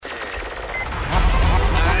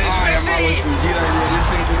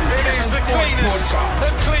finest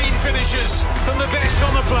of clean finishers and the best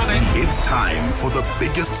on the planet. It's time for the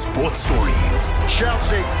biggest sports stories.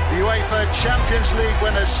 Chelsea, the UEFA Champions League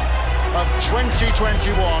winners of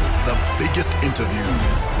 2021. The biggest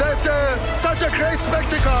interviews. That such a great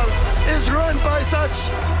spectacle is ruined by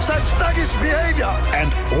such thuggish behaviour.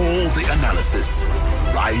 And all the analysis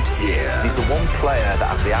right here. He's the one player that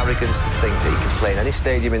has the arrogance to think that he can play in any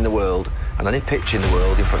stadium in the world and any pitch in the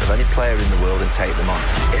world in front of any player in the world and take them on.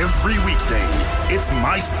 Every weekday, it's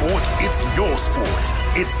my sport, it's your sport.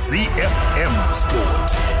 It's ZFM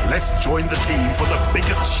Sport. Let's join the team for the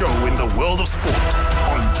biggest show in the world of sport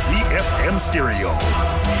on ZFM Stereo.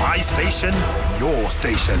 My station, your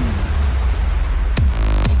station.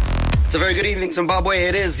 It's a very good evening, Zimbabwe.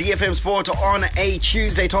 It is ZFM Sport on a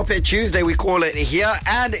Tuesday, Top Hit Tuesday, we call it here.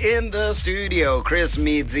 And in the studio, Chris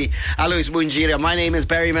Midzi, Alois Bunjira. My name is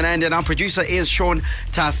Barry Manand, and our producer is Sean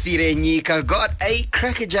Tafirenyika. Got a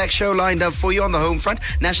crackerjack show lined up for you on the home front.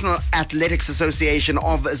 National Athletics Association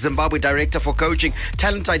of Zimbabwe Director for Coaching,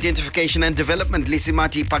 Talent Identification and Development,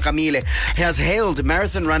 Lisimati Pakamile, has hailed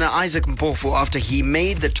marathon runner Isaac Mpofu after he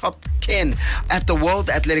made the top 10 at the World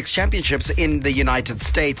Athletics Championships in the United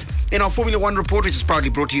States. In our Formula One report, which is proudly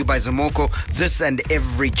brought to you by Zamoko this and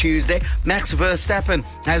every Tuesday, Max Verstappen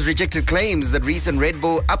has rejected claims that recent Red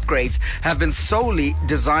Bull upgrades have been solely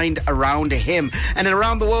designed around him. And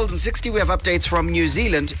around the world in 60, we have updates from New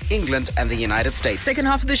Zealand, England, and the United States. Second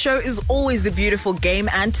half of the show is always the beautiful game,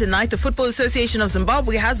 and tonight the Football Association of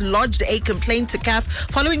Zimbabwe has lodged a complaint to CAF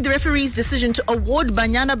following the referee's decision to award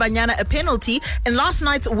Banyana a penalty in last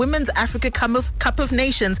night's Women's Africa Cup of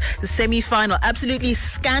Nations semi-final. Absolutely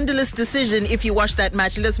scandalous decision. If you watch that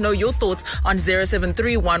match, let us know your thoughts on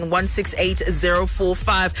 0731 168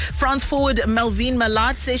 045. France forward Melvine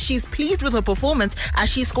Malard says she's pleased with her performance as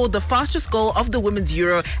she scored the fastest goal of the Women's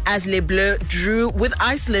Euro as Les Bleus drew with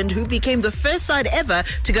Iceland, who became the first side ever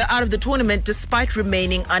to go out of the tournament despite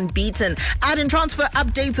remaining unbeaten. And in transfer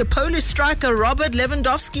updates, a Polish striker Robert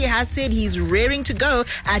Lewandowski has said he's raring to go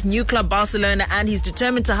at new club Barcelona, and he's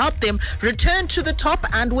determined to help them return to the top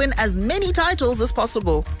and win as many titles as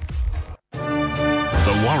possible.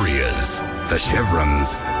 The Warriors, the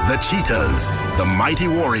Chevrons, the Cheetahs, the Mighty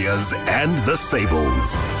Warriors, and the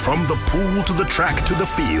Sables. From the pool to the track to the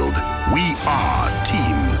field, we are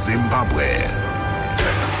Team Zimbabwe.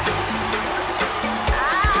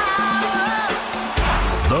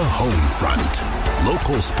 The Home Front.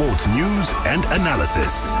 Local sports news and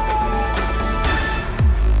analysis.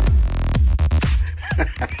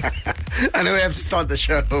 I know we have to start the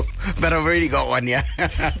show, but I've already got one, yeah?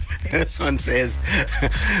 This one says,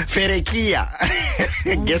 Ferekia.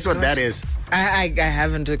 Guess what that is? I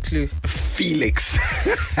haven't a clue. Felix.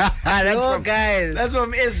 Guys. That's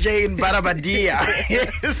from SJ in Barabadia.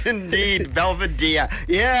 Yes, indeed. Belvedere.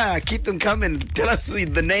 Yeah, keep them coming. Tell us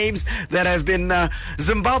the names that have been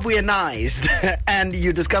Zimbabweanized. And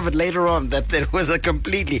you discovered later on that there was a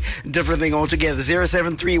completely different thing altogether.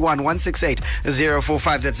 0731 168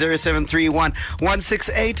 045. That's 0731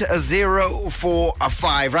 168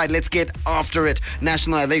 045. Right, let's get after it.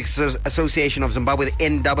 National Athletics Association of Zimbabwe, the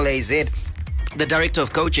NAAZ. The Director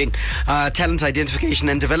of Coaching, Talent Identification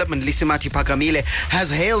and Development, Lisimati Pakamile, has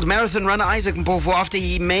hailed marathon runner Isaac Mpofu after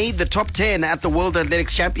he made the top 10 at the World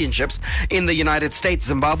Athletics Championships in the United States.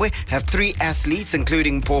 Zimbabwe have 3 athletes,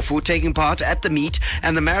 including Mpofu, taking part at the meet,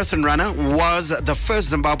 and the marathon runner was the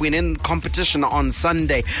first Zimbabwean in competition on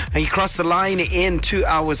Sunday. He crossed the line in 2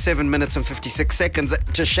 hours, 7 minutes and 56 seconds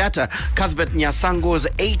to shatter Cuthbert Nyasango's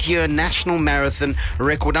 8-year national marathon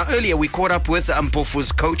record. Now, earlier we caught up with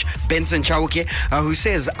Mpofu's coach, Benson Chauke, who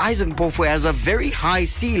says Isaac Mpofu has a very high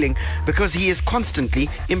ceiling because he is constantly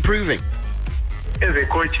improving. As a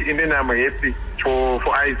coach, I'm happy for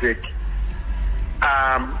Isaac.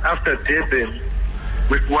 After Durban,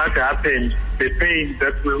 with what happened, the pain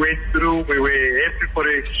that we went through, we were happy for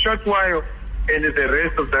a short while, and the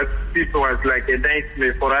rest of that trip was like a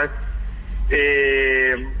nightmare for us.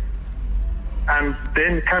 And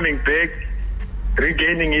then coming back,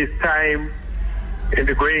 regaining his time,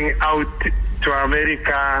 and going out to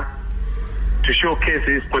America to showcase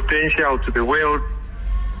his potential to the world,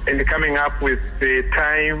 and coming up with the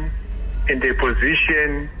time and the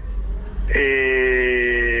position.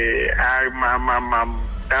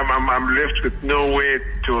 I'm left with no way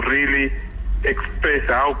to really express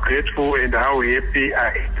how grateful and how happy I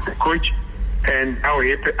am as a coach and how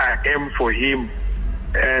happy I am for him.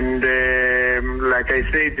 And like I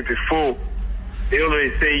said before, they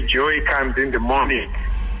always say joy comes in the morning.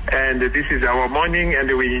 And this is our morning, and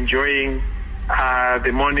we're enjoying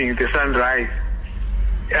the morning, the sunrise.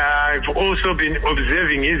 I've also been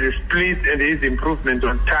observing his split and his improvement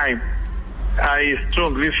on time. I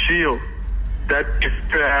strongly feel that if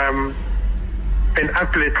an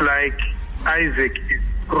athlete like Isaac is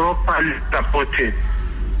properly supported,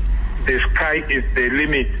 the sky is the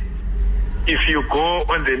limit. If you go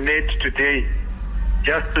on the net today,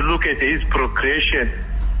 just to look at his progression,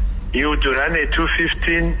 he would run a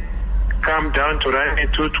 2:15, come down to run a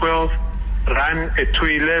 2:12, run a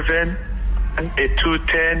 2:11, a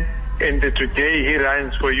 2:10, and today he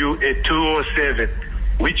runs for you a 2:07,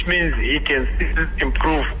 which means he can still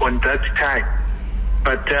improve on that time.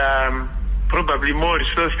 But probably more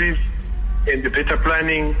resources and better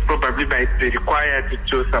planning probably might be required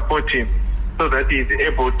to support him so that he is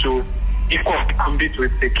able to equally compete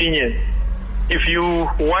with the Kenyans. If you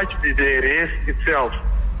watch the race itself,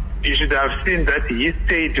 you should have seen that he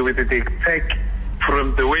stayed with the pack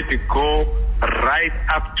from the way to go right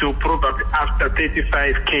up to probably after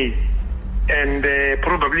 35K. And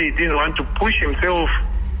probably he didn't want to push himself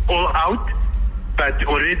all out, but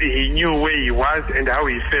already he knew where he was and how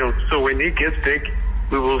he felt. So when he gets back,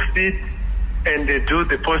 we will sit and do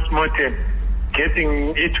the post-mortem,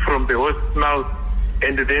 getting it from the horse's mouth,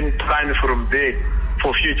 and then plan from there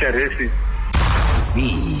for future races.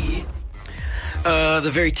 Z. The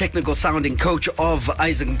very technical sounding coach of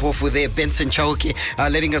Isaac Mpofu there, Benson Chauke,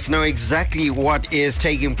 letting us know exactly what is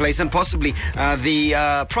taking place and possibly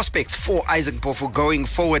the prospects for Isaac Mpofu going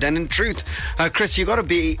forward. And in truth, Chris, you got to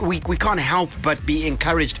be, we can't help but be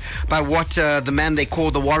encouraged by what the man they call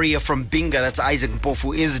the warrior from Binga, that's Isaac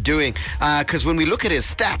Mpofu, is doing. Because when we look at his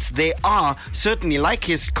stats, they are certainly, like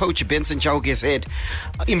his coach Benson Chauke said,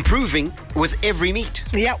 improving with every meet.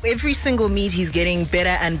 Yeah, every single meet he's getting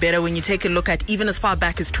better and better. When you take a look at even as far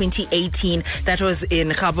back as 2018, that was in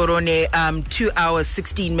Gaborone, 2 hours,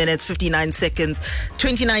 16 minutes, 59 seconds.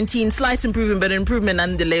 2019, slight improvement, but improvement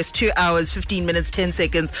nonetheless, 2 hours, 15 minutes, 10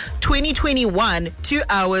 seconds. 2021, 2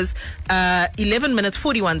 hours, 11 minutes,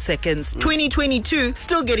 41 seconds. 2022,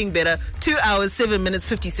 still getting better, 2 hours, 7 minutes,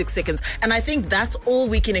 56 seconds. And I think that's all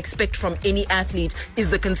we can expect from any athlete, is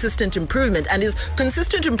the consistent improvement. And his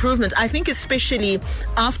consistent improvement, I think especially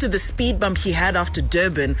after the speed bump he had after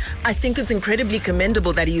Durban, I think it's incredibly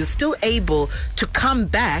commendable that he is still able to come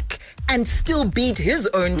back and still beat his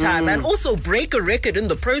own time and also break a record in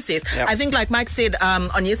the process. Yep. I think, like Mike said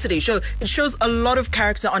on yesterday's show, it shows a lot of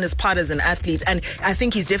character on his part as an athlete. And I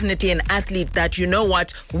think he's definitely an athlete that, you know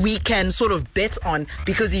what, we can sort of bet on,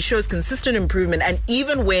 because he shows consistent improvement. And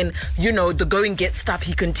even when, you know, the going gets tough,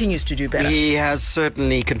 he continues to do better. He has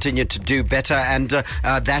certainly continued to do better. And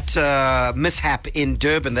that mishap in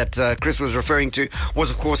Durban that Chris was referring to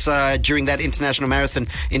was, of course, during that international marathon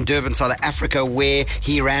in Durban, South Africa, where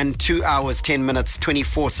he ran 2 hours, 10 minutes,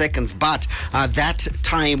 24 seconds. But that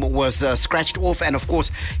time was scratched off. And, of course,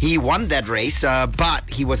 he won that race, but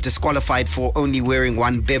he was disqualified for only wearing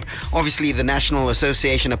one bib. Obviously, the National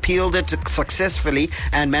Association appealed it successfully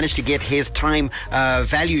and managed to get his time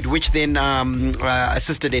valued, which then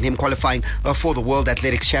assisted in him qualifying for the World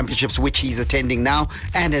Athletics Championships, which he's attending now,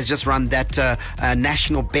 and has just run that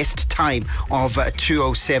national best time of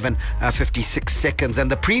 2:07:56 seconds. And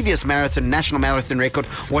the previous national marathon record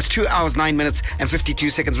was 2 hours, 9 minutes and 52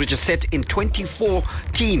 seconds, which is set in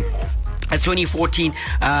 2014. It's 2014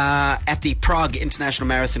 at the Prague International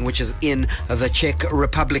Marathon, which is in the Czech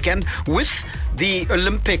Republic. And with the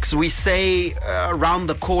Olympics, we say around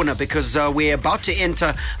the corner, because we're about to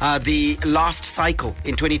enter the last cycle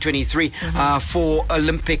in 2023 for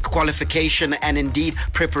Olympic qualification and indeed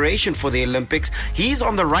preparation for the Olympics. He's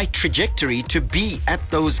on the right trajectory to be at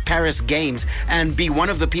those Paris Games and be one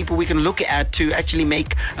of the people we can look at to actually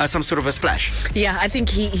make some sort of a splash. Yeah, I think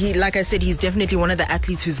he, like I said, he's definitely one of the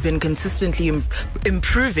athletes who's been consistently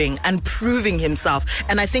improving and proving himself.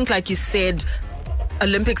 And I think, like you said,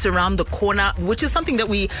 Olympics around the corner, which is something that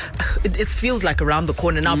it feels like around the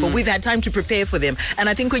corner now, but we've had time to prepare for them. And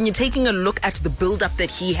I think when you're taking a look at the build-up that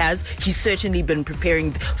he has, he's certainly been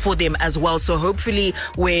preparing for them as well. So hopefully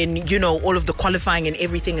when, you know, all of the qualifying and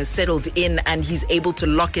everything is settled in and he's able to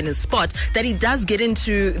lock in his spot, that he does get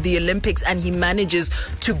into the Olympics and he manages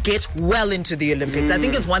to get well into the Olympics. I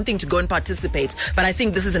think it's one thing to go and participate, but I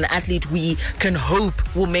think this is an athlete we can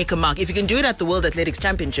hope will make a mark. If he can do it at the World Athletics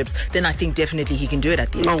Championships, then I think definitely he can do it at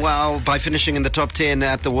the Olympics. Oh, well, by finishing in the top 10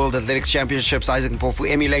 at the World Athletics Championships, Isaac Mpofu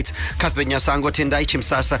emulates Cuthbert Nyasango, Tendai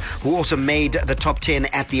Chimsasa, who also made the top 10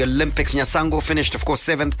 at the Olympics. Nyasango finished, of course,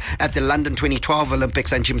 7th at the London 2012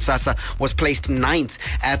 Olympics, and Chimsasa was placed 9th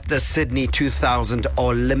at the Sydney 2000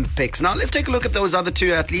 Olympics. Now, let's take a look at those other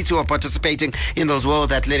two athletes who are participating in those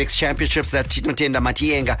World Athletics Championships, that Tinotenda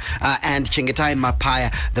Matienga and Chingetai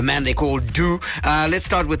Mapaya, the man they call Du. Let's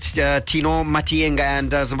start with Tino Matienga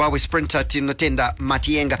and Zimbabwe sprinter Tinotenda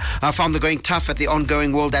Matienga found the going tough at the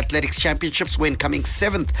ongoing World Athletics Championships when coming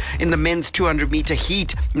 7th in the men's 200-meter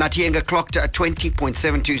heat. Matienga clocked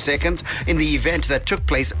 20.72 seconds in the event that took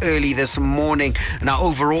place early this morning. Now,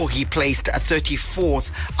 overall, he placed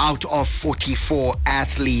 34th out of 44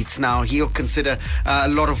 athletes. Now, he'll consider a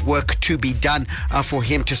lot of work to be done for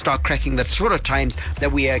him to start cracking the sort of times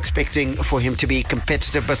that we are expecting for him to be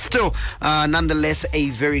competitive, but still, nonetheless, a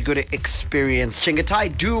very good experience.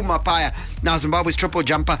 Chengetai Du Mapaya, now Zimbabwe's triple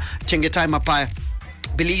jumper, Chengetai Mapaya,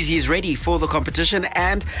 believes he is ready for the competition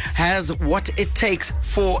and has what it takes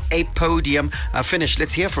for a podium finish.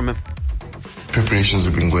 Let's hear from him. Preparations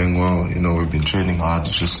have been going well. We've been training hard,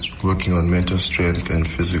 just working on mental strength and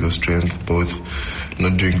physical strength, both.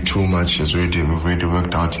 Not doing too much as we've already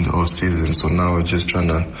worked out in the off season. So now we're just trying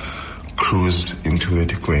to cruise into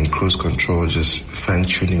it, going cruise control, just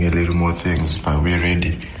fine-tuning a little more things, but we're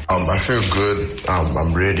ready. I feel good.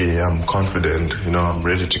 I'm ready. I'm confident. I'm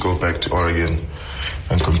ready to go back to Oregon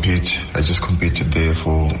and compete. I just competed there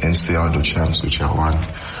for NCAA champs, which I won.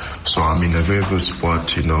 So I'm in a very good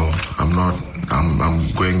spot.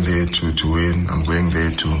 I'm going there to win. I'm going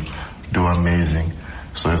there to do amazing.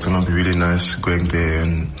 So it's going to be really nice going there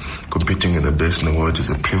and competing with the best in the world is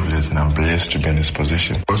a privilege, and I'm blessed to be in this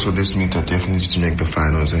position. Also, this means I definitely need to make the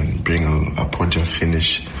finals and bring a podium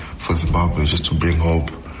finish for Zimbabwe, just to bring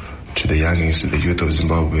hope to the youngins, to the youth of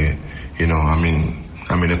Zimbabwe.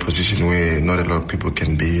 I'm in a position where not a lot of people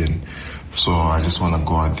can be, and so I just want to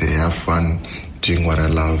go out there, have fun, doing what I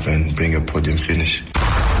love, and bring a podium finish.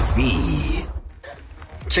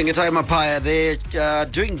 Chengetai Mapaya, they're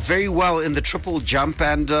doing very well in the triple jump,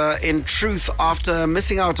 and in truth, after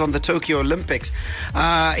missing out on the Tokyo Olympics,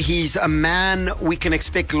 he's a man we can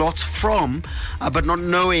expect lots from, but not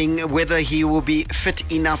knowing whether he will be fit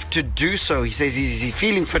enough to do so. He says he's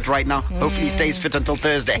feeling fit right now. Hopefully he stays fit until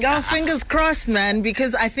Thursday. Oh, fingers crossed, man,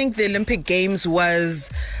 because I think the Olympic Games was,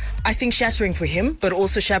 shattering for him, but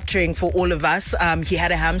also shattering for all of us. He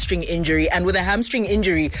had a hamstring injury, and with a hamstring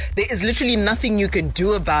injury, there is literally nothing you can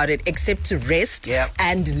do about it except to rest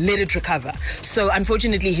and let it recover. So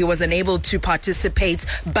unfortunately, he was unable to participate,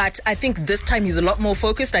 but I think this time he's a lot more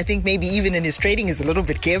focused. I think maybe even in his training he's a little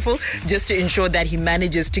bit careful, just to ensure that he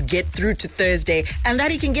manages to get through to Thursday and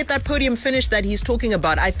that he can get that podium finish that he's talking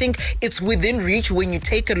about. I think it's within reach when you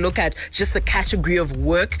take a look at just the category of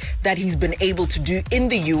work that he's been able to do in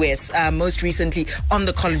the US. Most recently on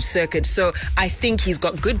the college circuit. So I think he's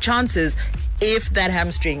got good chances if that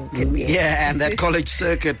hamstring can be. Yeah, and that college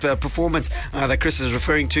circuit performance that Chris is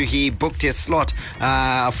referring to, he booked his slot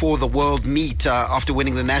for the world meet after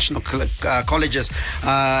winning the National Colleges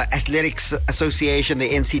Athletics Association, the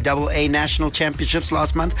NCAA National Championships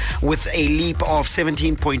last month, with a leap of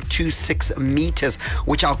 17.26 meters,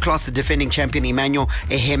 which outclassed the defending champion Emmanuel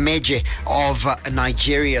Ehemeje of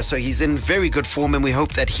Nigeria. So he's in very good form, and we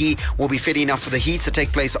hope that he will be fit enough for the heats to take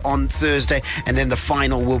place on Thursday, and then the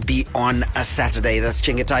final will be on Saturday. That's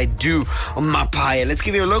Chengetai Du Mapaya. Let's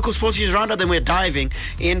give you a local sports news roundup, then we're diving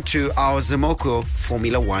into our Zimoco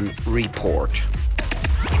Formula One report.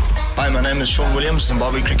 Hi, my name is Sean Williams,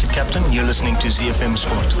 Zimbabwe cricket captain. You're listening to ZFM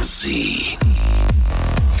Sport.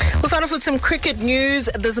 We'll start off with some cricket news.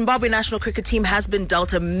 The Zimbabwe national cricket team has been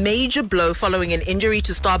dealt a major blow following an injury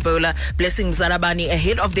to star bowler Blessing Mzarabani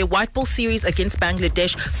ahead of their white ball series against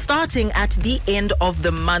Bangladesh starting at the end of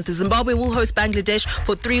the month. Zimbabwe will host Bangladesh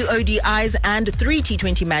for 3 ODIs and 3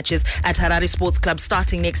 T20 matches at Harare Sports Club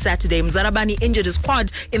starting next Saturday. Mzarabani injured his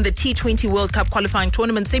quad in the T20 World Cup qualifying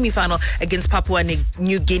tournament semi-final against Papua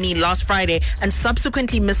New Guinea last Friday and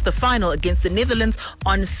subsequently missed the final against the Netherlands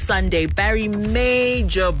on Sunday. Barry,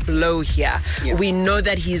 major blow here. Yeah. We know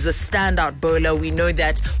that he's a standout bowler. We know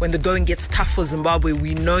that when the going gets tough for Zimbabwe,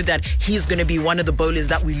 we know that he's going to be one of the bowlers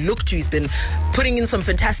that we look to. He's been putting in some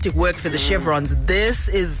fantastic work for the Chevrons. This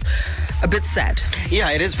is a bit sad.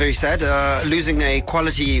 Yeah, it is very sad. Losing a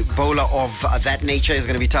quality bowler of that nature is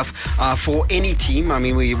going to be tough for any team. I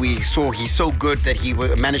mean, we saw he's so good that he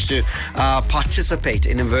managed to participate,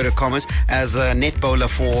 in inverted commas, as a net bowler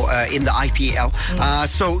for in the IPL.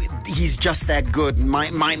 So he's just that good.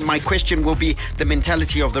 My question will be the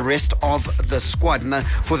mentality of the rest of the squad. And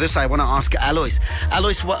for this, I want to ask Alois.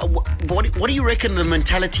 Alois, what do you reckon the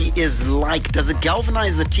mentality is like? Does it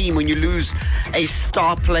galvanize the team when you lose a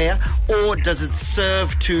star player, or does it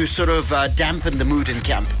serve to sort of dampen the mood in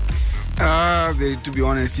camp? To be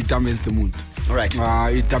honest, it dampens the mood. Right.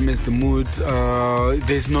 It dampens the mood.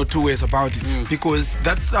 There's no two ways about it because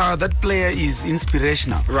that player is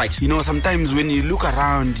inspirational. Right. You know, sometimes when you look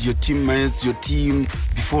around your teammates, your team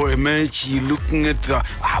before a match, you're looking at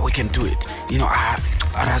we can do it. You know,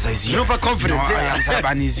 Raza is here. Super confidence.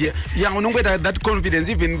 Sarabani is here. Yeah, we don't get that confidence.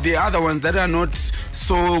 Even the other ones that are not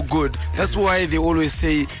so good. That's why they always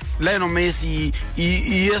say Lionel Messi,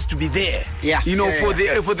 he has to be there. Yeah. You know, for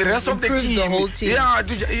the rest of the team. The whole team. Yeah,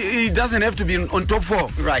 he doesn't have to be on top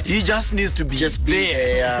form. Right. He just needs to be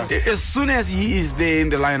there. As soon as he is there in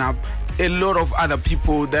the lineup, a lot of other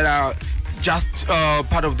people that are just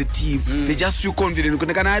part of the team, they just feel confident.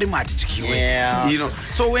 Yeah. You know.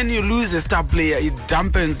 So when you lose a star player, it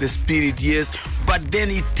dampens the spirit, yes. But then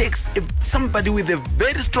it takes somebody with a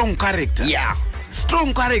very strong character. Yeah.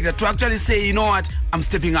 Strong character to actually say, you know what, I'm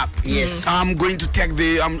stepping up. Yes. I'm going to take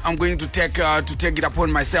I'm going to take it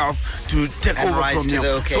upon myself to take And over rise from to him.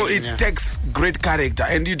 the occasion, So it takes great character,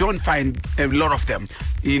 and you don't find a lot of them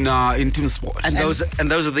in team sport. And those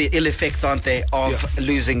are the ill effects, aren't they, of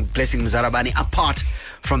losing Blessing Mzarabani, apart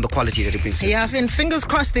from the quality that he brings. Yeah, and fingers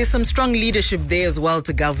crossed there's some strong leadership there as well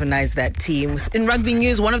to galvanize that team. In rugby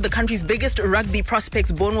news, one of the country's biggest rugby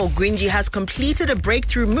prospects, Bonwo Gwinji, has completed a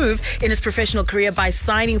breakthrough move in his professional career by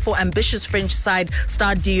signing for ambitious French side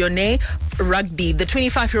Stade Lyonnais Rugby. The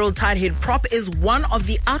 25-year-old tight-head prop is one of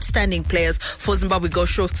the outstanding players for Zimbabwe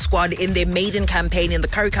Ghost squad in their maiden campaign in the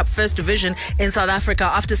Currie Cup First Division in South Africa.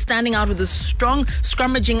 After standing out with a strong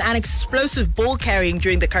scrummaging and explosive ball carrying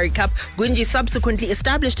during the Currie Cup, Gwinji subsequently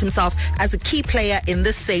established himself as a key player in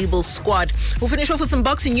the Sable squad. We'll finish off with some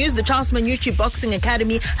boxing news. The Charles Manucci Boxing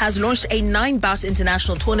Academy has launched a 9-bout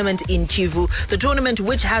international tournament in Kivu. The tournament,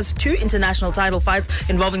 which has 2 international title fights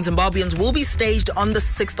involving Zimbabweans, will be staged on the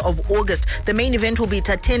 6th of August. The main event will be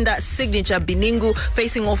Tatenda Signature Biningu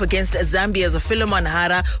facing off against Zambia's Philemon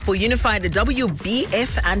Hara for unified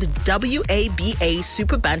WBF and WABA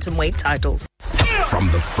Super Bantamweight titles. From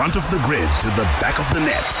the front of the grid to the back of the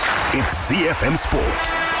net, it's ZFM Sport.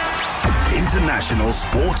 International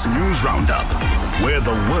Sports News Roundup, where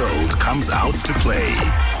the world comes out to play.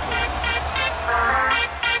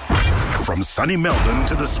 From sunny Melbourne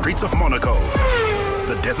to the streets of Monaco,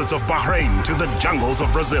 the deserts of Bahrain to the jungles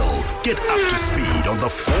of Brazil, get up to speed on the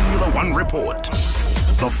Formula One Report.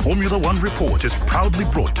 The Formula One Report is proudly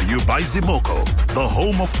brought to you by Zimoco, the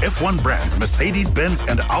home of F1 brands Mercedes-Benz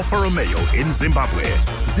and Alfa Romeo in Zimbabwe.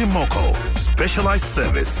 Zimoco, specialized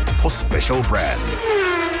service for special brands.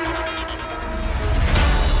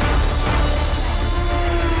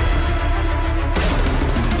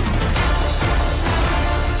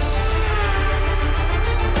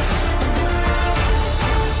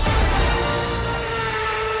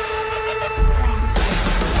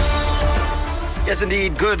 Yes,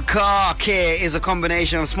 indeed. Good car care is a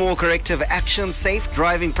combination of small corrective action, safe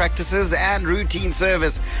driving practices, and routine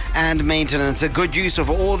service and maintenance. A good use of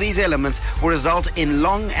all these elements will result in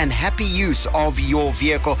long and happy use of your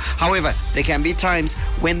vehicle. However, there can be times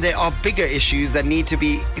when there are bigger issues that need to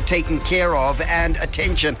be taken care of, and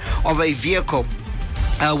attention of a vehicle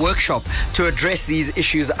workshop to address these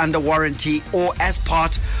issues under warranty or as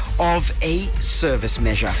part of a service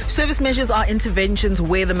measure. Service measures are interventions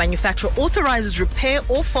where the manufacturer authorizes repair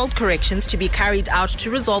or fault corrections to be carried out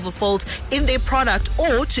to resolve a fault in their product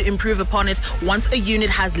or to improve upon it once a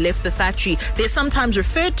unit has left the factory. They're sometimes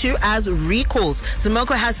referred to as recalls.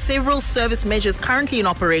 Zimoco has several service measures currently in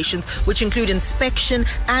operations, which include inspection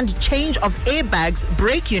and change of airbags,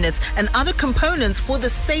 brake units, and other components for the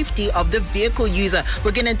safety of the vehicle user.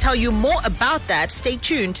 We're going to tell you more about that. Stay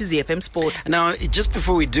tuned to ZFM Sport. Now, just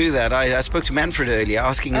before we do that, I spoke to Manfred earlier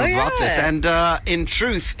asking him about this, and in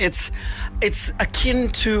truth, it's akin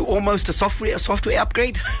to almost a software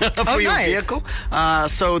upgrade for your vehicle.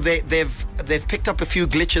 So they've picked up a few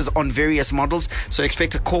glitches on various models. So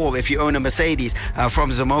expect a call if you own a Mercedes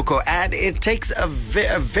from Zimoco, and it takes a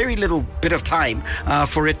very little bit of time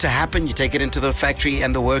for it to happen. You take it into the factory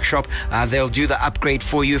and the workshop. They'll do the upgrade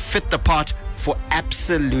for you, fit the part for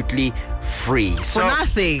absolutely free. For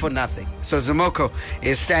nothing. So Zimoco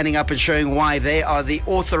is standing up and showing why they are the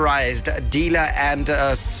authorized dealer and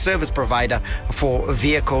service provider for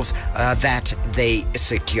vehicles that they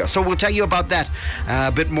secure. So we'll tell you about that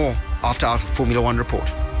a bit more after our Formula One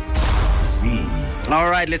report. All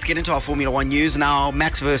right, let's get into our Formula One news now.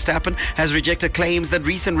 Max Verstappen has rejected claims that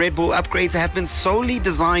recent Red Bull upgrades have been solely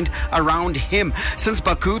designed around him. Since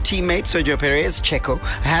Baku, teammate Sergio Perez, Checo,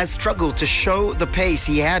 has struggled to show the pace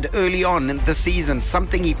he had early on in the season,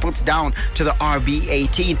 something he puts down to the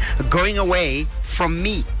RB18, going away from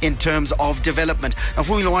me in terms of development. Now,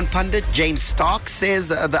 Formula One pundit James Stark says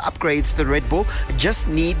the upgrades to the Red Bull just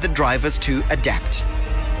need the drivers to adapt.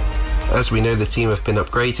 As we know, the team have been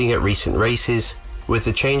upgrading at recent races, with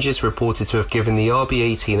the changes reported to have given the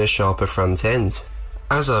RB18 a sharper front end.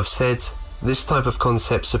 As I've said, this type of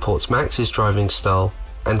concept supports Max's driving style,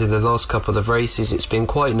 and in the last couple of races it's been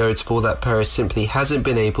quite notable that Perez simply hasn't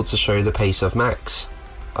been able to show the pace of Max.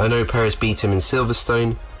 I know Perez beat him in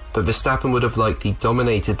Silverstone, but Verstappen would have likely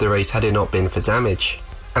dominated the race had it not been for damage.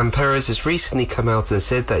 And Perez has recently come out and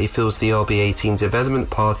said that he feels the RB18 development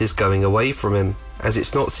path is going away from him, as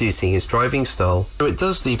it's not suiting his driving style. So it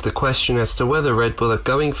does leave the question as to whether Red Bull are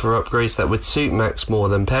going for upgrades that would suit Max more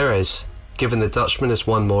than Perez, given the Dutchman has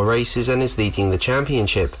won more races and is leading the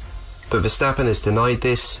championship. But Verstappen has denied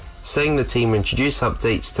this, saying the team will introduce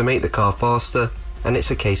updates to make the car faster, and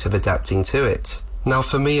it's a case of adapting to it. Now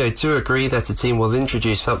for me, I do agree that a team will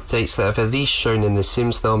introduce updates that have at least shown in the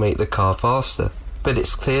sims they'll make the car faster. But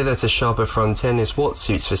it's clear that a sharper front end is what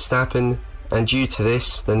suits Verstappen, and due to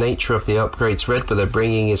this, the nature of the upgrades Red Bull are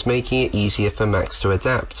bringing is making it easier for Max to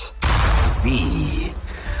adapt.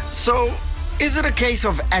 So, is it a case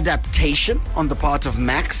of adaptation on the part of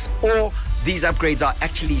Max, or these upgrades are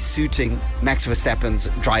actually suiting Max Verstappen's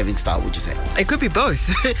driving style, would you say? It could be both.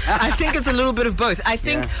 I think it's a little bit of both. I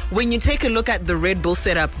think when you take a look at the Red Bull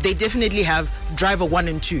setup, they definitely have driver 1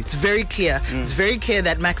 and 2. It's very clear. It's very clear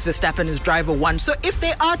that Max Verstappen is driver 1. So if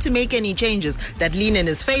they are to make any changes that lean in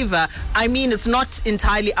his favor, I mean, it's not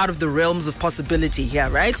entirely out of the realms of possibility here,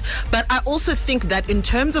 right? But I also think that in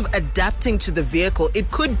terms of adapting to the vehicle, it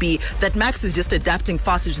could be that Max is just adapting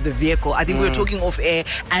faster to the vehicle. I think we were talking off air,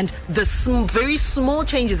 and the very small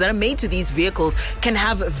changes that are made to these vehicles can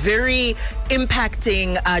have very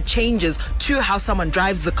impacting changes to how someone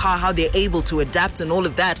drives the car, how they're able to adapt and all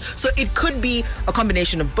of that. So it could be a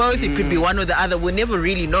combination of both. It could be one or the other. We'll never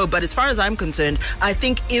really know. But as far as I'm concerned, I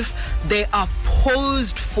think if they are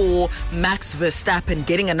posed for Max Verstappen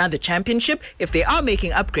getting another championship, if they are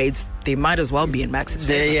making upgrades, they might as well be in Max's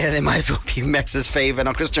favor. Yeah, they might as well be in Max's favor.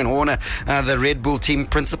 Now, Christian Horner, the Red Bull team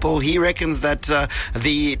principal, he reckons that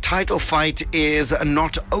the title fight is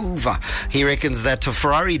not over. He reckons that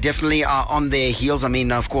Ferrari definitely are on their heels. I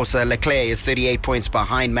mean, of course, Leclerc is 38 points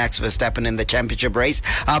behind Max Verstappen in the championship race.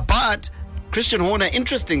 But Christian Horner,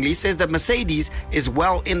 interestingly, says that Mercedes is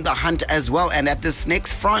well in the hunt as well. And at this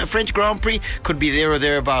next French Grand Prix, could be there or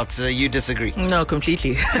thereabouts. You disagree? No,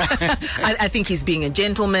 completely. I think he's being a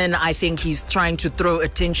gentleman. I think he's trying to throw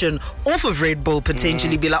attention off of Red Bull,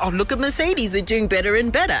 potentially be like, oh, look at Mercedes. They're doing better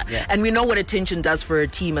and better. Yeah. And we know what attention does for a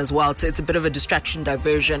team as well. So it's a bit of a distraction,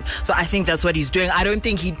 diversion. So I think that's what he's doing. I don't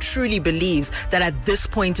think he truly believes that at this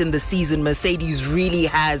point in the season, Mercedes really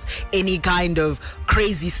has any kind of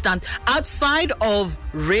crazy stunt outside of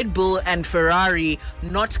Red Bull and Ferrari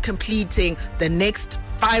not completing the next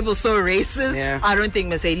 5 or so races. I don't think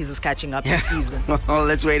Mercedes is catching up this season. Well,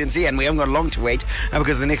 let's wait and see, and we haven't got long to wait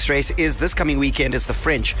because the next race is this coming weekend. It's the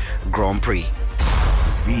French Grand Prix.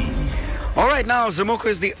 All right, now, Zimoco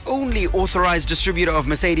is the only authorized distributor of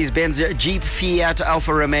Mercedes-Benz, Jeep, Fiat,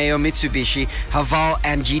 Alfa Romeo, Mitsubishi, Haval,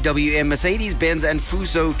 and GWM Mercedes-Benz and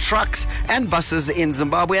Fuso trucks and buses in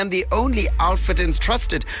Zimbabwe, and the only outfit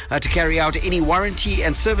trusted to carry out any warranty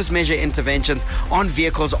and service measure interventions on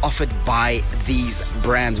vehicles offered by these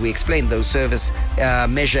brands. We explained those service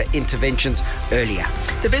measure interventions earlier.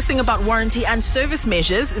 The best thing about warranty and service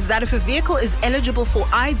measures is that if a vehicle is eligible for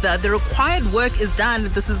either, the required work is done.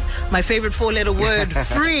 This is my favorite 4-letter word,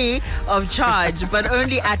 free of charge, but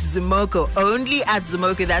only at Zimoco. Only at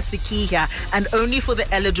Zimoco, that's the key here, and only for the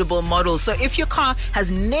eligible models. So if your car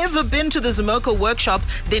has never been to the Zimoco workshop,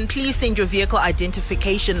 then please send your vehicle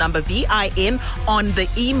identification number, VIN, on the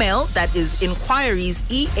email that is inquiries,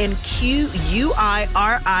 ENQUIRIES,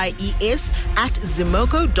 at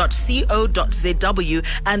zimoco.co.zw,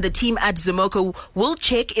 and the team at Zimoco will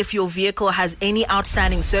check if your vehicle has any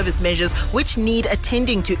outstanding service measures which need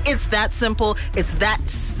attending to. It's that simple, it's that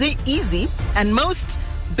easy, and most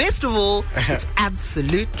best of all, it's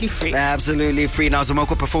absolutely free. Absolutely free. Now,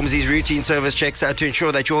 Zimoco performs these routine service checks to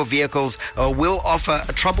ensure that your vehicles will offer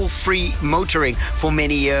trouble-free motoring for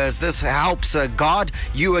many years. This helps guard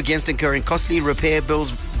you against incurring costly repair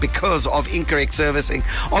bills because of incorrect servicing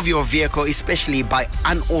of your vehicle, especially by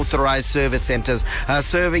unauthorized service centers.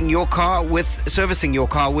 Servicing your car with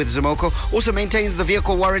Zimoco also maintains the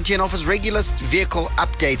vehicle warranty and offers regular vehicle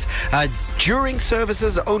updates. During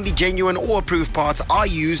services, only genuine or approved parts are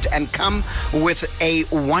used and come with a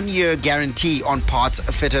 1-year guarantee on parts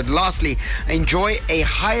fitted. Lastly, enjoy a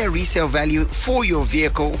higher resale value for your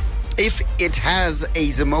vehicle if it has a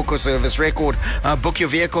Zimoco service record. Book your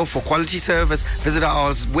vehicle for quality service. Visit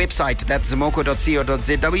our website, that's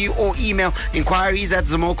zimoco.co.zw, or email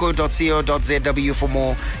inquiries@zimoco.co.zw for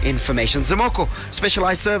more information. Zimoco,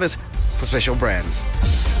 specialized service for special brands.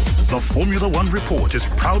 The Formula One Report is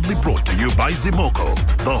proudly brought to you by Zimoco,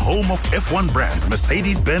 the home of F1 brands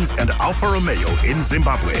Mercedes-Benz and Alfa Romeo in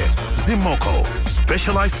Zimbabwe. Zimoco,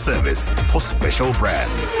 specialized service for special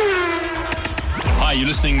brands. Hi, you're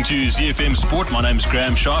listening to ZFM Sport. My name's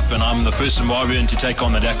Graham Sharp, and I'm the first Zimbabwean to take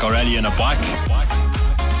on the Dakar Rally in a bike.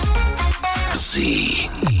 Z.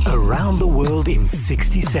 Around the world in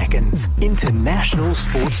 60 seconds. International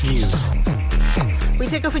sports news. We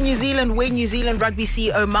take off in New Zealand, where New Zealand Rugby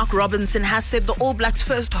CEO Mark Robinson has said the All Blacks'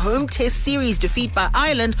 first home test series defeat by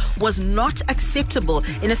Ireland was not acceptable.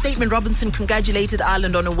 In a statement, Robinson congratulated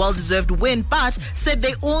Ireland on a well-deserved win, but said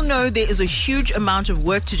they all know there is a huge amount of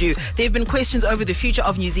work to do. There have been questions over the future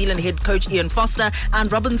of New Zealand head coach Ian Foster,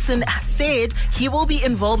 and Robinson said he will be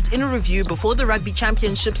involved in a review before the Rugby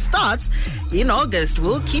Championship starts in August.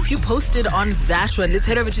 We'll keep you posted on that one. Let's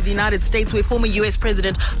head over to the United States, where former US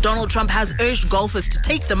President Donald Trump has urged golfers to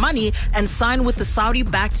take the money and sign with the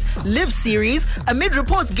Saudi-backed Live Series. Amid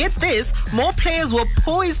reports, get this, more players were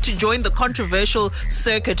poised to join the controversial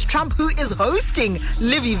circuit. Trump, who is hosting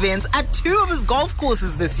Live events at 2 of his golf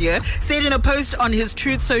courses this year, said in a post on his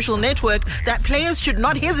Truth Social network that players should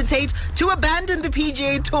not hesitate to abandon the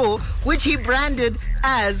PGA Tour, which he branded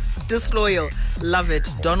as disloyal. Love it.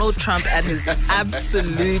 Donald Trump at his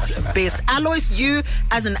absolute best. Alois, you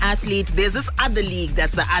as an athlete, there's this other league,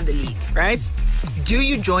 that's the other league, right? Do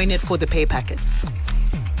you join it for the pay packet?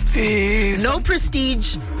 No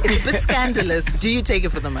prestige. It's a bit scandalous. Do you take it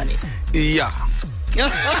for the money? Yeah.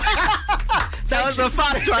 That was a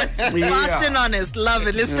fast one. Fast and honest. Love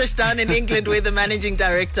it. Let's touch down in England, where the managing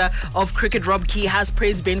director of cricket, Rob Key, has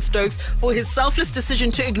praised Ben Stokes for his selfless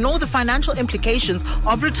decision to ignore the financial implications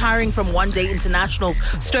of retiring from one-day internationals.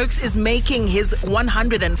 Stokes is making his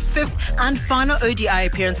 105th and final ODI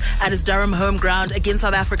appearance at his Durham home ground against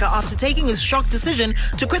South Africa after taking his shock decision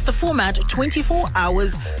to quit the format 24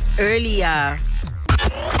 hours earlier.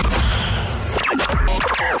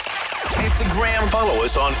 Instagram. Follow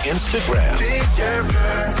us on Instagram.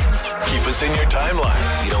 Keep us in your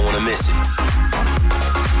timelines. You don't want to miss it.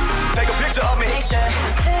 Take a picture of me.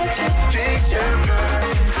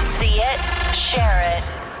 See it, share it.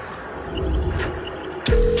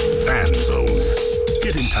 Fan Zone.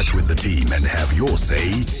 Get in touch with the team and have your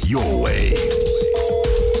say your way.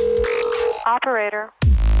 Operator.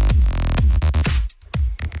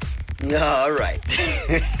 All right.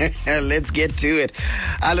 Let's get to it.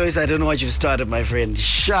 Alois, I don't know what you've started, my friend.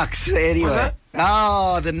 Shucks. Anyway.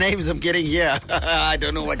 Oh, the names I'm getting here. I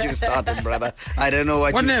don't know what you've started, brother. I don't know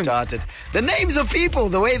what you've started. The names of people,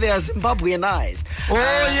 the way they are Zimbabweanized.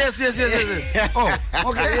 Oh, yes. Oh,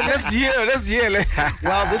 okay. Let's hear.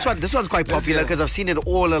 Well, this one's quite popular because I've seen it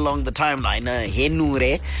all along the timeline.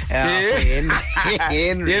 Henry.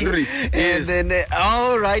 Henry. And then,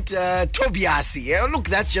 all right, Tobiasi. Look,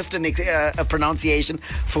 that's just a pronunciation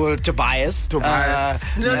for Tobias. No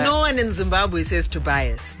one in Zimbabwe says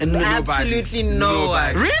Tobias. Absolutely no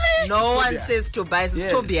one. Really? No one says Tobias.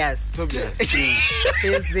 It's Tobias.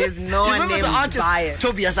 There's no one named Tobias.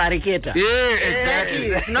 Tobias Ariketa. Yeah, exactly.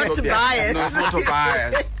 It's not Tobias. No, it's not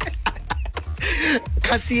Tobias.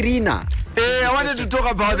 Kasirina. Hey, I wanted to talk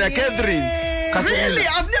about that, Catherine. Really?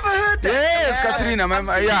 I've never heard that. Yes, Kasirina.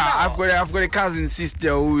 I've got a cousin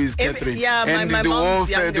sister who is Catherine. Yeah, and my mom's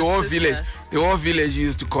the whole village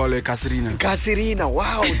used to call her Kasirina. Kasirina,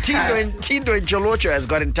 wow. Tindo in Cholocho has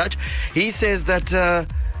got in touch. He says that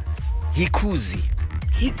Hikuzi.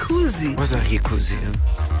 What's that? Hikuzi.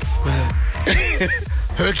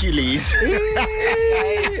 Hercules.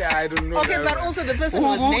 I don't know. Okay, but also the person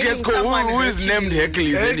was naming someone who is named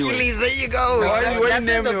Hercules anyway. Hercules, there you go. That's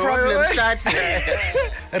where the problem starts.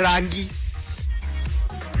 Rangi.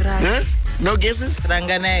 Huh? No guesses?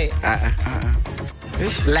 Ranganei.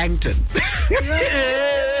 Langton.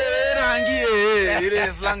 Rangi. Rangi, it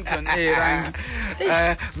is Langton, Rangi.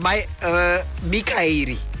 My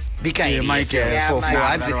Mikairi. Hansi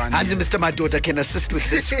Mr. Madoda can assist with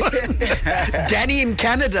this one. Danny in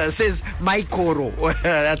Canada says Mike Koro.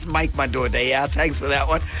 That's Mike Madoda. Yeah, thanks for that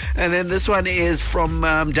one. And then this one is from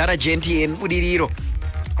Dara Genti in Udiriro.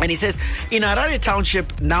 And he says, in Harare Township,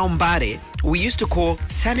 Naumbare, we used to call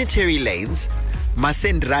sanitary lanes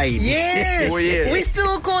Masendrain. Yes. Oh, yes. We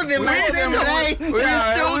still call them Masendrain. We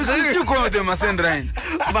still call them Masendrain.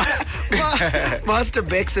 Master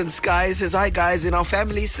Bex and Sky says, hi guys, in our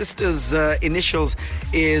family, sister's initials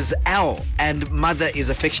is L and mother is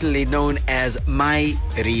affectionately known as Mai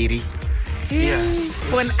Riri. Yeah.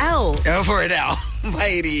 For an L. For an L.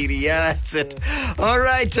 Mai Riri. Yeah, that's it. All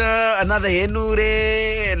right, another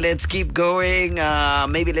Henure. Let's keep going.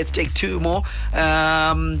 Maybe let's take two more.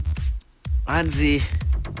 Hansi.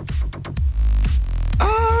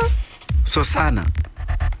 Sosana.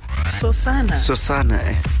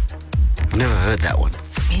 Sosana. I've never heard that one.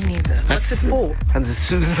 Me neither. What's it for? Hansi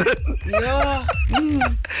Susan. Yeah.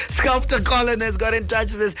 Sculptor Colin has got in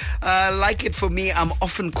touch and says, like it for me, I'm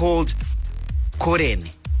often called Korene.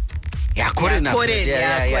 Yeah, Koren. Yeah.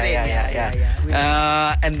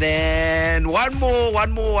 And then one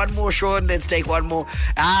more, Sean. Let's take one more.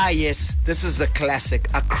 Yes, this is a classic.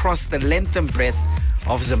 Across the length and breadth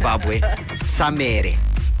of Zimbabwe, Samere.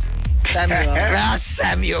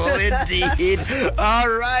 Samuel, indeed. All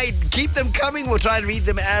right, keep them coming. We'll try and read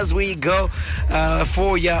them as we go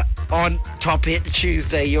for you on Top Hit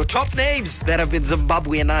Tuesday. Your top names that have been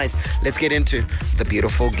Zimbabweanized. Let's get into the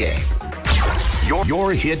beautiful game.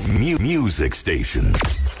 Your hit music station.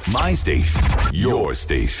 My station. Your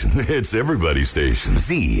station. It's everybody's station.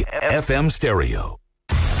 ZFM Stereo.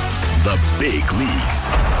 The big leagues.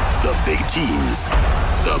 The big teams.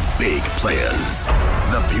 The big players.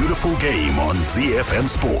 The beautiful game on ZFM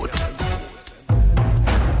Sport.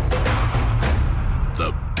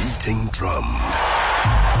 The beating drum.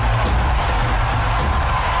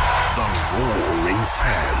 The roaring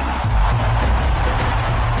fans.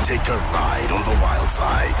 Take a ride on the wild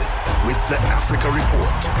side with the Africa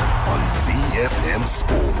Report on ZFM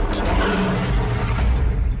Sport.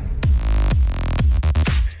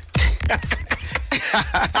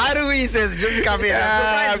 Aruis has just come in.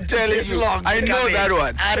 I'm telling you, I know that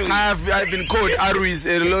one. I've been called Aruis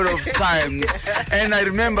a lot of times. And I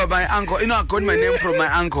remember my uncle, I got my name from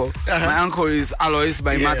my uncle. My uncle is Alois,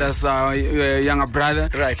 my mother's younger brother.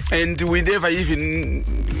 Right. And we never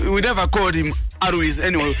called him Aruis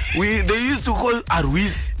anyway. They used to call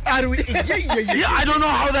Aruis. Yeah, I don't know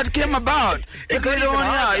how that came about.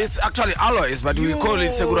 It's actually Alois, but we call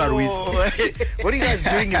it Segura Aruis. What are you guys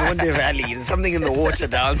doing in Wonder Valley? There's something in the water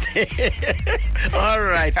down there. All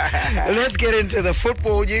right, let's get into the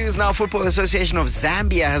football news now. Football Association of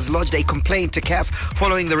Zambia has lodged a complaint to CAF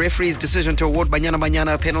following the referee's decision to award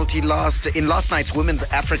Banyana a penalty in last night's Women's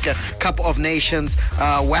Africa Cup of Nations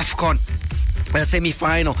WAFCON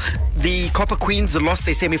semi-final. The Copper Queens lost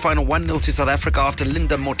their semi-final 1-0 to South Africa after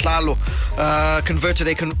Linda Motlalo converted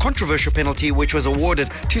a controversial penalty which was awarded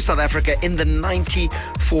to South Africa in the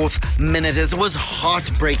 94th minute. It was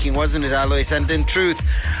heartbreaking, wasn't it, Alois? And in truth,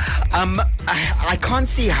 I can't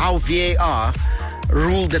see how VAR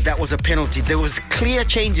ruled that was a penalty. There was clear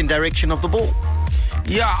change in direction of the ball.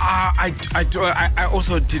 Yeah, I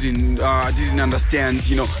also didn't understand.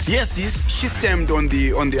 Yes, she stamped on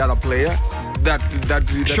the other player. That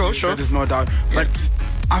is no doubt. But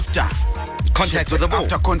after contact with the ball.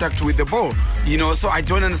 After contact with the ball, so I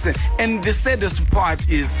don't understand. And the saddest part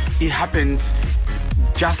is it happened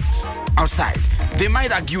just outside. They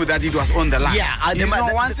might argue that it was on the line. Yeah,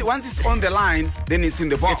 once it's on the line, then it's in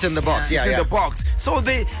the box. It's in the box. It's in the box. So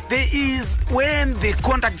there is, when the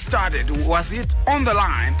contact started, was it on the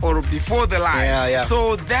line or before the line? Yeah.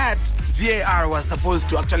 So that VAR was supposed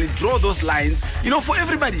to actually draw those lines, for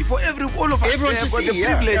everybody, for all of us. Everyone to see, the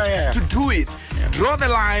privilege to do it. Yeah. Draw the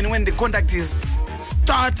line when the contact is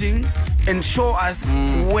starting and show us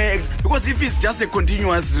where, because if it's just a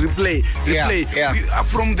continuous replay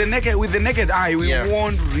from the naked, with the naked eye, we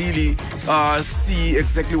won't really see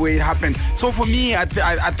exactly where it happened. So for me, I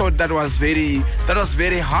thought that was very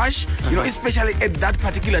harsh, especially at that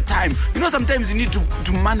particular time. Sometimes you need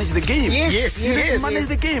to manage the game. Yes, you need to manage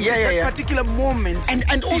the game at that particular moment,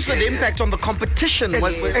 and also the impact on the competition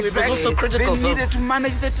was also critical. They needed to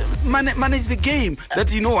manage that, manage the game. That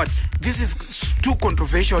this is too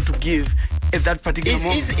controversial to give at that particular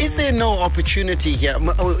moment. Is there no opportunity here?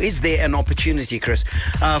 Is there an opportunity, Chris,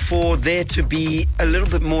 for there to be a little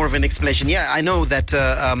bit more of an explanation? Yeah, I know that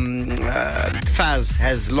Faz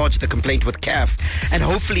has lodged a complaint with CAF, and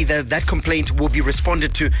hopefully that complaint will be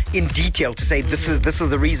responded to in detail to say this is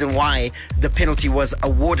the reason why the penalty was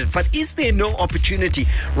awarded. But is there no opportunity,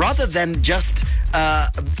 rather than just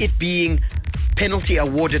it being penalty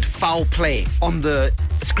awarded foul play on the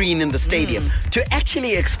screen in the stadium, to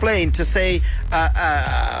actually explain, to say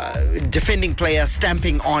defending player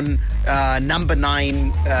stamping on number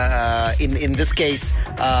 9, in this case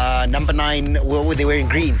number 9, well, they were in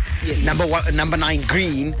green, yes, number 9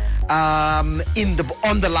 green, on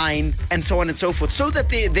the line, and so on and so forth, so that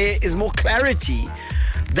there is more clarity,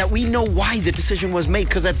 that we know why the decision was made,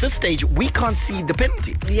 because at this stage we can't see the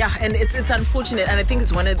penalty. Yeah, and it's unfortunate, and I think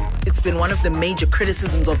it's been one of the major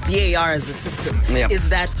criticisms of VAR as a system, is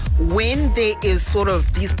that when there is sort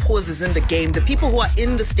of these pauses in the game, the people who are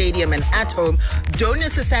in the stadium and at home don't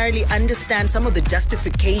necessarily understand some of the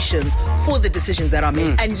justifications for the decisions that are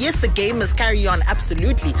made. And yes, the game must carry on,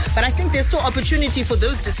 absolutely, but I think there's still opportunity for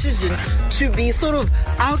those decisions to be sort of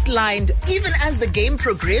outlined even as the game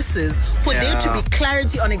progresses, for there to be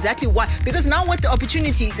clarity on exactly why. Because now what the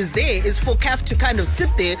opportunity is there is for CAF to kind of sit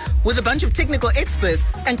there with a bunch of technical experts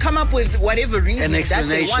and come up with whatever reason that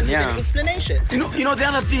they want with an explanation. You know the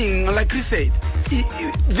other thing, like Chris said,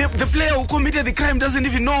 the player who committed the crime doesn't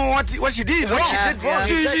even know what she did.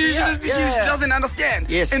 She doesn't understand.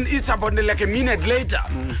 Yes. And it's about like a minute later.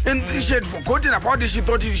 And she had forgotten about it. She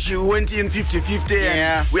thought she went in 50-50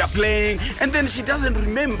 and we are playing. And then she doesn't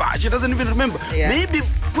remember. She doesn't even remember. Maybe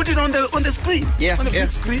put it on the screen. On the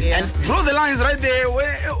big screen. And draw the lines right there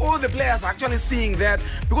where all the players are actually seeing that.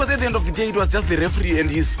 Because at the end of the day, it was just the referee and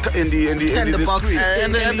the box screen.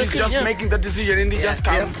 And then he's just making the decision, and he just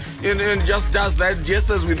comes and just does that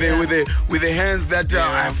gestures with the hands that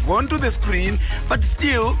I've gone to the screen, but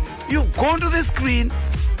still you've gone to the screen.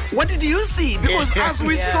 What did you see? Because as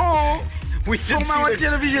we saw from our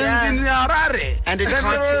televisions in Harare, and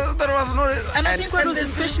that was not. And I think what was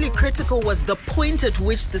especially critical was the point at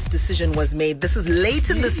which this decision was made. This is late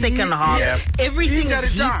in the second half. Everything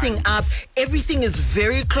is heating up. Everything is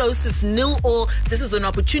very close. It's 0-0. This is an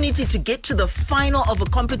opportunity to get to the final of a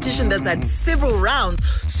competition that's had several rounds.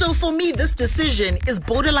 So for me, this decision is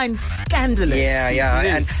borderline scandalous.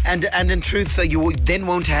 And in truth, you then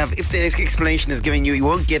won't have, if the explanation is given you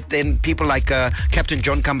won't get then people like Captain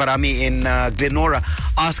John Kambarami in Glenora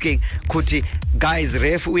asking kuti guys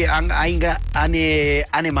referee ainga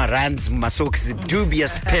ane marands masok's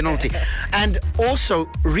dubious penalty, and also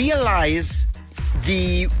realize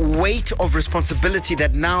the weight of responsibility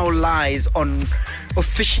that now lies on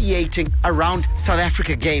officiating around South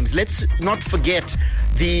Africa games. Let's not forget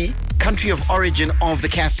the country of origin of the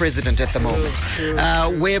CAF president at the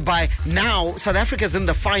moment, whereby now South Africa's in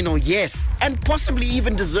the final, yes, and possibly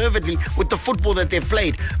even deservedly with the football that they've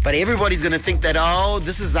played, but everybody's going to think that,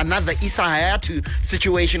 this is another Issa Hayatou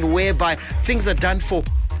situation whereby things are done for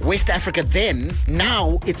West Africa then.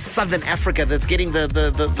 Now it's Southern Africa that's getting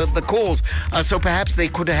the calls. So perhaps they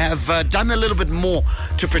could have done a little bit more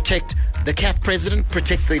to protect the CAF president,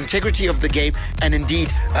 protect the integrity of the game, and indeed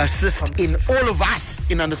assist in all of us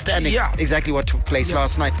in understanding exactly what took place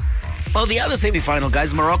last night. Well, the other semi-final,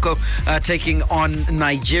 guys, Morocco taking on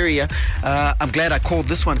Nigeria. I'm glad I called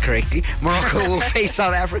this one correctly. Morocco will face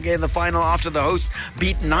South Africa in the final after the hosts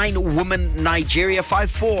beat 9-woman Nigeria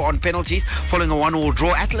 5-4 on penalties following a 1-1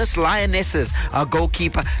 draw. Atlas Lionesses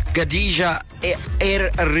goalkeeper Khadija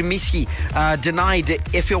Remisi denied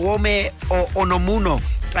Efewome Onomuno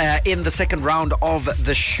in the second round of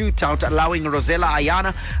the shootout, allowing Rosella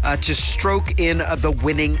Ayana to stroke in the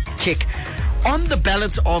winning kick. On the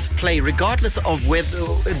balance of play, regardless of whether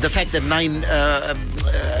the fact that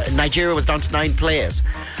Nigeria was down to 9 players,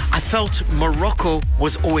 I felt Morocco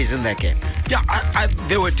was always in that game. Yeah,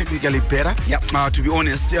 they were technically better. To be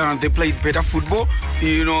honest, they played better football.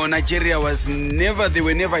 You know, Nigeria they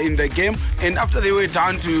were never in the game. And after they were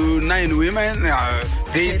down to 9 women,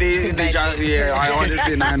 they just, I want to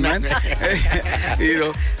say 9 men. You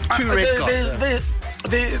know, 2 red cards.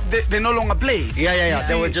 They no longer played.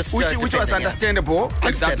 They were just which was understandable.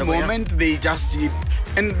 At that moment, they just did,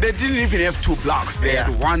 and they didn't even have 2 blocks. They had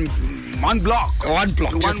one block. One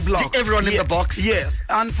block. Everyone in the box. Yes.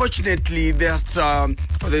 Unfortunately, that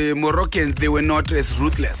the Moroccans, they were not as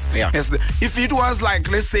ruthless. Yeah. If it was like,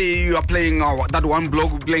 let's say you are playing that one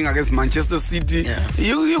bloke playing against Manchester City,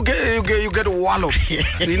 you get walloped.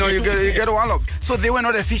 You know, you get walloped. So they were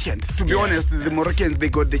not efficient. To be honest, the Moroccans, they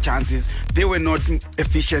got the chances. They were not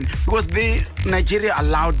efficient because Nigeria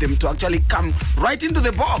allowed them to actually come right into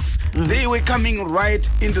the box. They were coming right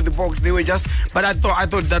into the box. They were just, but I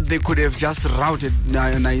thought that they could have just routed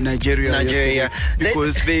Nigeria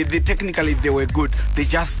because they technically they were good. They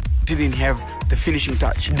just didn't have the finishing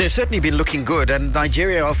touch. They've certainly been looking good, and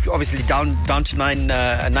Nigeria obviously down to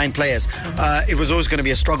nine players. It was always going to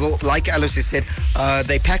be a struggle. Like Alice said,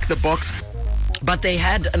 they packed the box. But they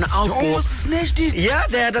had an outball. Almost snatched it. Yeah,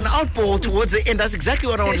 they had an outball towards the end. That's exactly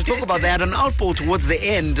what I want to talk about. They had an outball towards the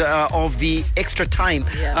end of the extra time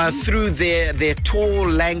through their tall,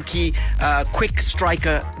 lanky, quick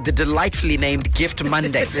striker, the delightfully named Gift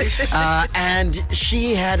Monday. And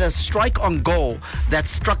she had a strike on goal that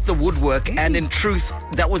struck the woodwork. And in truth,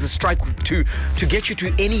 that was a strike to get you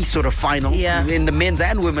to any sort of final in the men's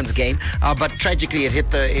and women's game. But tragically, it hit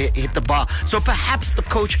the bar. So perhaps the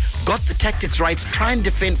coach got the tactics right. Try and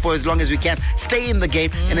defend for as long as we can, stay in the game,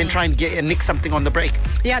 and then try and nick something on the break.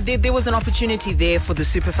 Yeah, there was an opportunity there for the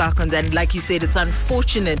Super Falcons, and like you said, it's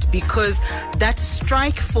unfortunate because that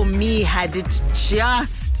strike for me, had it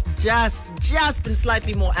just been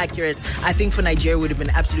slightly more accurate, I think for Nigeria would have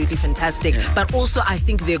been absolutely fantastic. But also I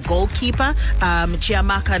think their goalkeeper,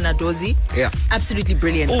 Chiamaka Nadozi, absolutely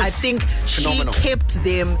brilliant. I think phenomenal. She kept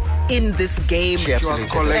them in this game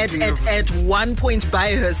at one point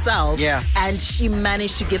by herself, and she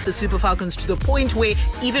managed to get the Super Falcons to the point where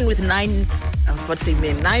even with nine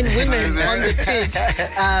women on the pitch,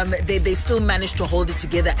 they still managed to hold it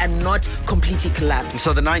together and not completely collapse.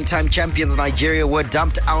 So the 9-time champions Nigeria were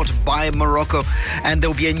dumped out by Morocco, and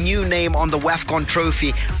there'll be a new name on the WAFCON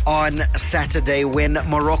trophy on Saturday when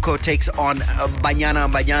Morocco takes on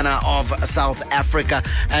Banyana of South Africa.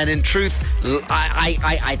 And in truth, I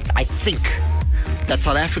think that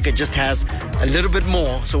South Africa just has a little bit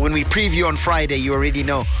more. So when we preview on Friday, you already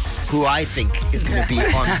know who I think is going to be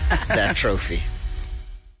on that trophy.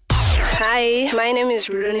 Hi, my name is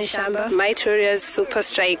Rudoni Shamba, Mytoria's Super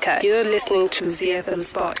Striker. You're listening to ZFM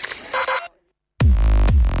Sports.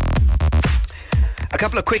 A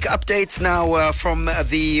couple of quick updates now from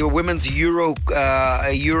the Women's Euro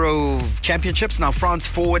Championships. Now, France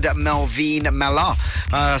forward Melvine Mala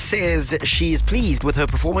says she's pleased with her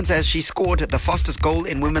performance as she scored the fastest goal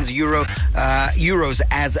in Women's Euros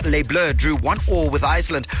as Les Bleus drew 1-1 with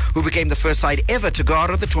Iceland, who became the first side ever to go out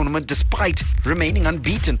of the tournament despite remaining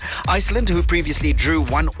unbeaten. Iceland, who previously drew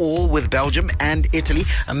 1-1 with Belgium and Italy,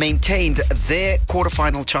 maintained their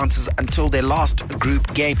quarterfinal chances until their last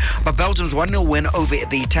group game. But Belgium's 1-0 win over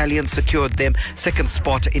the Italians secured them second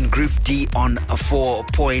spot in Group D on 4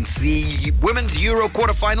 points. The Women's Euro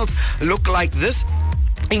quarterfinals look like this.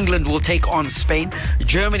 England will take on Spain.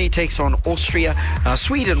 Germany takes on Austria.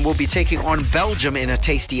 Sweden will be taking on Belgium in a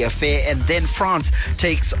tasty affair. And then France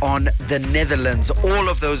takes on the Netherlands. All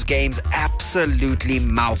of those games absolutely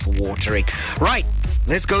mouth-watering. Right,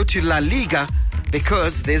 let's go to La Liga,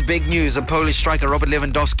 because there's big news. And Polish striker Robert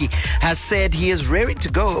Lewandowski has said he is raring to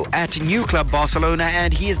go at new club Barcelona,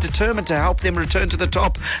 and he is determined to help them return to the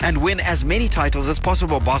top and win as many titles as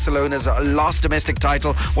possible. Barcelona's last domestic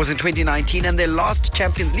title was in 2019 and their last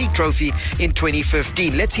Champions League trophy in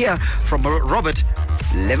 2015. Let's hear from Robert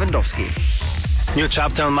Lewandowski. New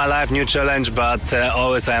chapter in my life, new challenge, but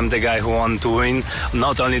always I am the guy who want to win,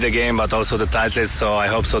 not only the game but also the titles. So I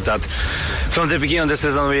hope so that from the beginning of the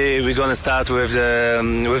season we're gonna start with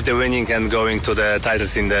the winning and going to the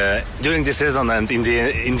titles during the season and in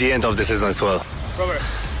the end of the season as well. Robert.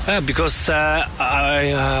 Because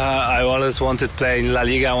I always wanted to play in La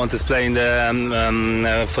Liga. I wanted to play in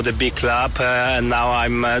the for the big club, and now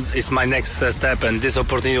it's my next step, and this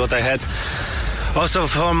opportunity what I had. Also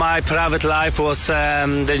for my private life was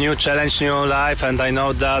the new challenge, new life, and I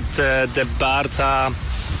know that the Barca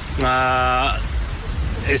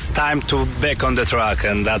is time to back on the track,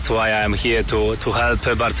 and that's why I'm here to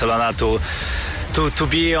help Barcelona to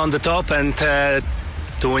be on the top and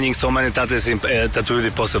to winning so many titles that will be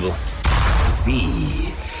possible.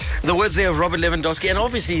 The words there of Robert Lewandowski, and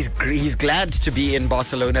obviously he's glad to be in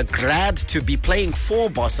Barcelona, glad to be playing for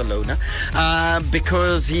Barcelona,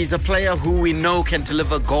 because he's a player who we know can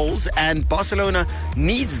deliver goals, and Barcelona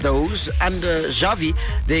needs those. Under Xavi,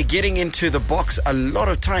 they're getting into the box a lot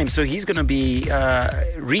of times, so he's going to be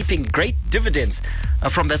reaping great dividends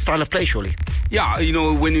from that style of play, surely. Yeah, you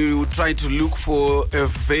know, when you try to look for a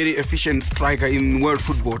very efficient striker in world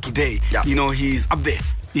football today, you know, he's up there.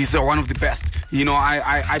 He's one of the best. You know,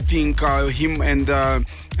 I think him and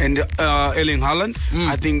Erling Haaland,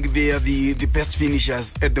 I think they are the best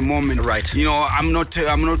finishers at the moment. Right. You know, I'm not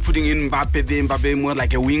putting in Mbappe there. Mbappe more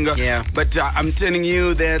like a winger. Yeah. But I'm telling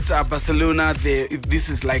you that Barcelona, this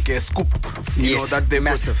is like a scoop. You know that they're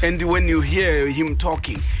massive. And when you hear him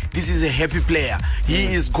talking, this is a happy player.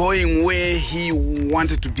 He is going where he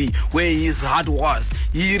wanted to be, where his heart was.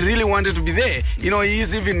 He really wanted to be there. You know, he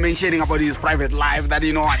is even mentioning about his private life that,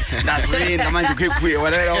 you know, that's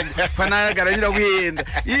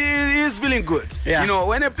he is feeling good. Yeah. You know,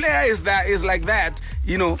 when a player is like that,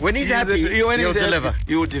 you know, when he's happy, he'll deliver.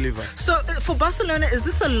 He will deliver. So for Barcelona, is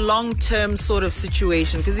this a long-term sort of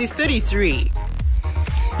situation? Because he's 33.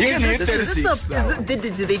 Did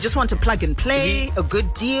they just want to plug and play a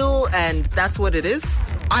good deal, and that's what it is?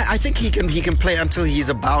 I think he can play until he's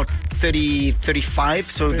about 30, 35.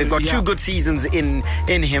 So they've got 2 good seasons in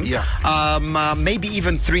him. Yeah. Maybe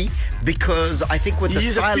even 3, because I think with the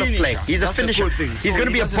style of play, he's a finisher. He's going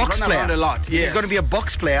to be a box player. He's going to be a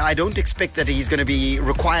box player. I don't expect that he's going to be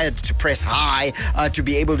required to press high to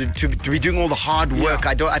be able to be doing all the hard work.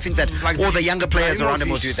 I think that like all the younger players around him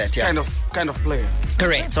will do that. Yeah. Kind of player.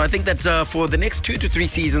 Correct. So I think that for the next 2 to 3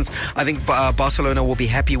 seasons, I think Barcelona will be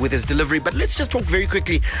happy with his delivery. But let's just talk very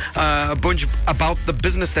quickly, Bunj, about the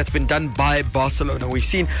business that's been done by Barcelona. We've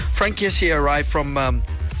seen Frank Kessie arrive from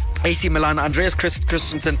AC Milan, Andreas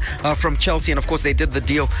Christensen from Chelsea, and of course they did the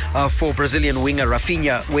deal for Brazilian winger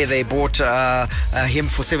Rafinha, where they bought him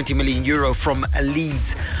for 70 million euro from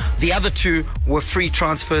Leeds. The other 2 were free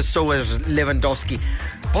transfers, so was Lewandowski.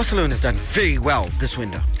 Barcelona's done very well this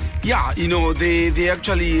window. Yeah, you know, they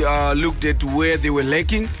actually looked at where they were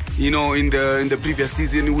lacking. You know, in the previous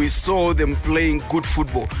season, we saw them playing good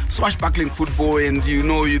football, swashbuckling football, and you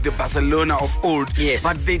know, the Barcelona of old. Yes.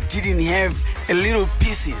 But they didn't have a little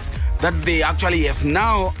pieces that they actually have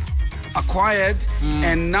now acquired,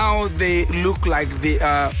 and now they look like they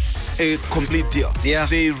are a complete deal. Yeah.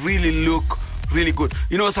 They really look really good.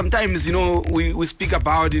 You know, sometimes, you know, we speak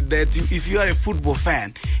about it that if you are a football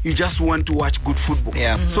fan, you just want to watch good football.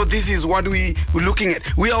 Yeah. So this is what we're looking at.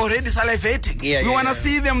 We are already salivating. We want to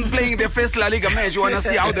see them playing their first La Liga match. We want to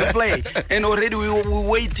see how they play. And already we're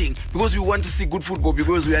waiting because we want to see good football,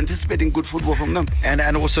 because we're anticipating good football from them.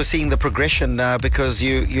 And also seeing the progression, because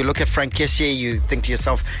you look at Frank Kessie, you think to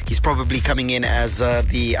yourself, he's probably coming in as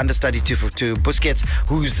the understudy to Busquets,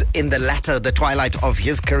 who's in the twilight of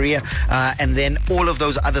his career. And then all of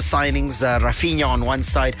those other signings, Rafinha on one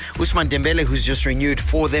side, Ousmane Dembele, who's just renewed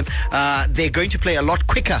for them. They're going to play a lot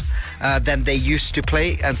quicker than they used to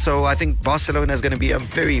play, and so I think Barcelona is going to be a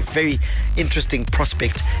very, very interesting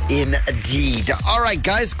prospect indeed. All right,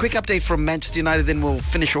 guys, quick update from Manchester United, then we'll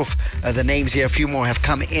finish off the names here. A few more have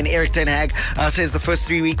come in. Erik ten Hag says the first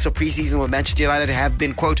 3 weeks of pre-season with Manchester United have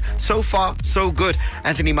been, quote, so far so good.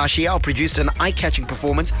 Anthony Martial produced an eye-catching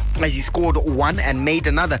performance as he scored 1 and made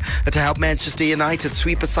another to help Manchester United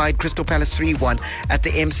sweep aside Crystal Palace 3-1 at the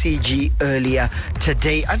MCG earlier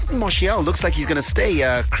today. Anthony Martial looks like he's going to stay,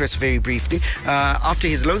 Chris, very briefly. After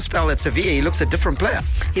his loan spell at Sevilla, he looks a different player.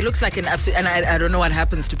 He looks like an absolute, and I don't know what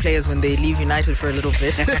happens to players when they leave United for a little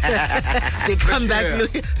bit. They come back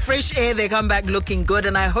fresh air, they come back looking good,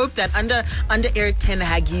 and I hope that under Erik ten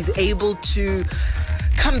Hag, he's able to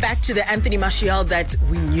come back to the Anthony Martial that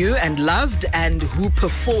we knew and loved, and who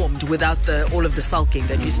performed without all of the sulking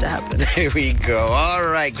that used to happen. There we go. All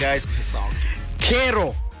right, guys.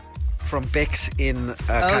 Kero from Bex in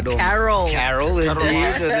Kado. Carol,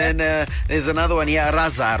 indeed. And then there's another one here,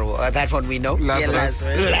 Razaro. That one we know.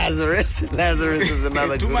 Lazarus is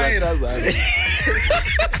another good one.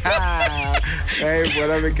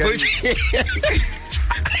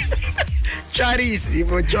 Charisi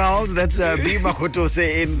for Charles. That's Bima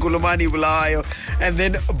Khotose in Kulumani Bulawayo. And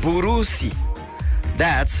then Burusi.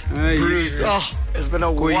 That's Bruce. Oh, it's been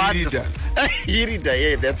a wonderful. Irida,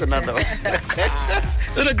 yeah, that's another one.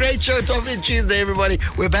 It's been a great show, Top Hit Tuesday, everybody.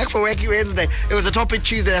 We're back for Wacky Wednesday. It was a Top Hit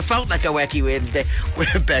Tuesday that felt like a Wacky Wednesday.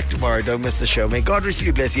 We're back tomorrow. Don't miss the show. May God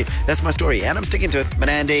richly bless you. That's my story, and I'm sticking to it.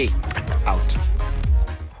 Manandi, out.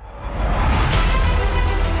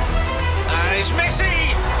 And it's Messi.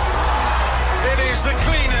 It is the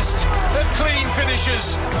cleanest of clean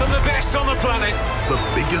finishes and the best on the planet. The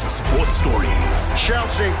biggest sports stories.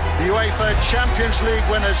 Chelsea, UEFA Champions League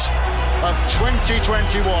winners of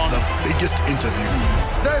 2021. The biggest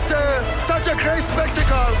interviews. That such a great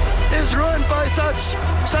spectacle is ruined by such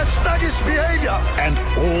thuggish behavior. And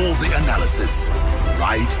all the analysis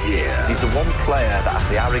right here. He's the one player that has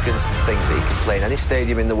the arrogance to think that he can play in any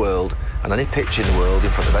stadium in the world on any pitch in the world, in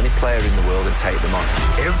front of any player in the world, and take them on.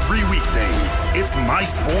 Every weekday, it's my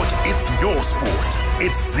sport, it's your sport.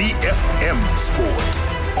 It's ZFM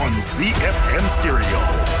Sport on ZFM Stereo.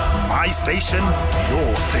 My station,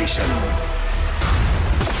 your station.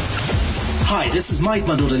 Hi, this is Mike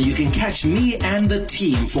Madoda, and you can catch me and the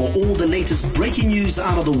team for all the latest breaking news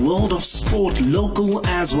out of the world of sport, local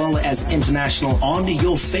as well as international, on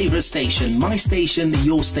your favorite station, my station,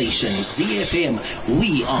 your station, ZFM.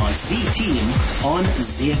 We are Z Team on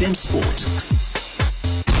ZFM Sport.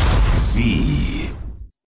 Z